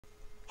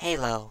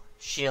Halo,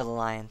 Shield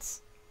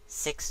Alliance,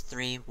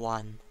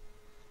 631.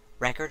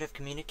 Record of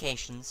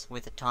communications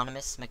with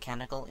autonomous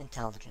mechanical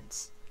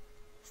intelligence.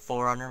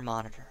 Forerunner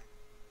monitor.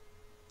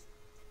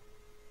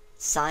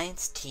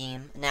 Science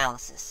team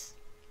analysis.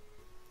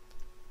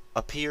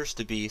 Appears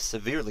to be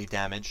severely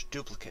damaged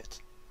duplicate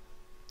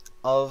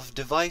of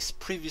device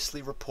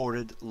previously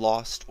reported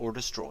lost or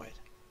destroyed.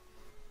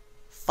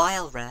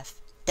 File ref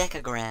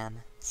decagram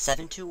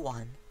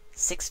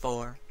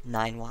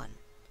 721-6491.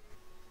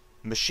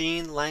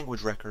 Machine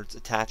language records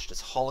attached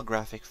as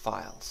holographic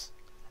files.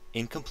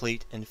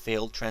 Incomplete and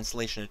failed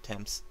translation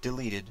attempts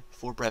deleted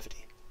for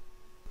brevity.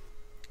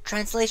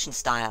 Translation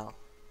style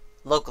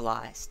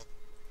localized.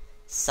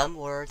 Some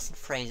words and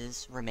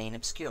phrases remain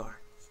obscure.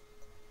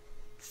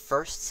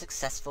 First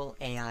successful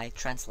AI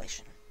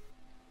translation.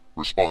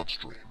 Response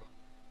stream.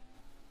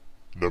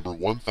 Number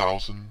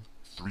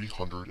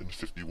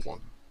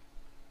 1351.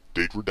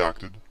 Date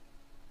redacted.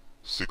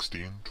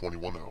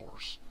 16:21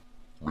 hours.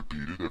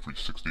 Repeated every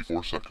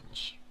 64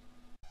 seconds.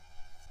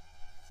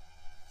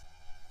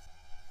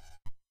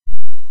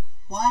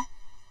 What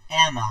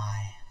am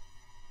I,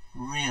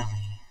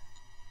 really?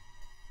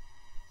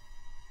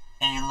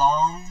 A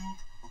long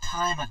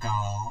time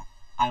ago,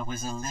 I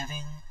was a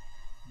living,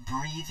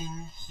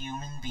 breathing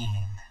human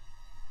being.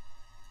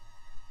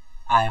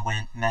 I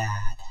went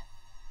mad.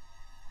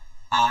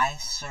 I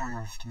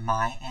served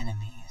my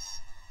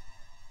enemies.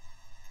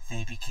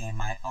 They became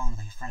my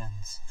only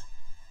friends.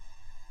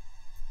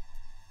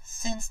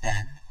 Since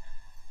then,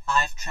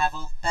 I've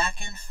traveled back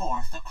and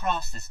forth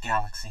across this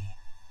galaxy,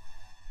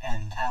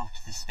 and out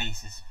the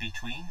spaces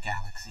between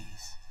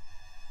galaxies,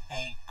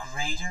 a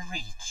greater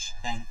reach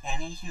than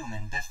any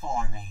human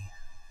before me.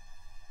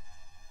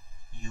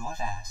 You have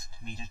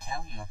asked me to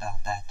tell you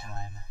about that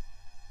time.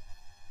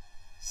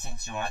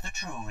 Since you are the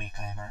true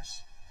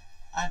Reclaimers,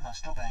 I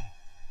must obey.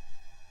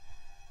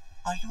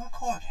 Are you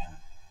recording?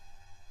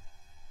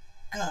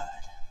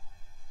 Good.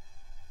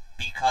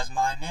 Because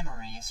my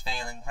memory is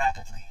failing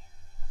rapidly,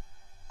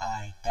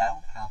 I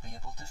doubt I'll be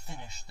able to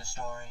finish the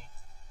story.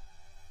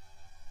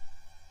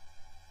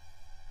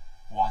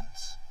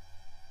 Once,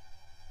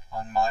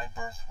 on my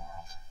birth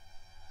world,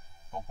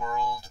 a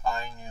world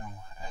I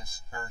knew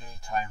as Erde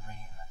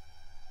Tyrene,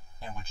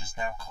 and which is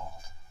now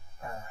called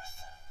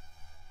Earth,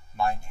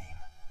 my name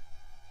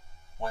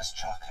was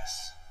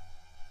Chakas.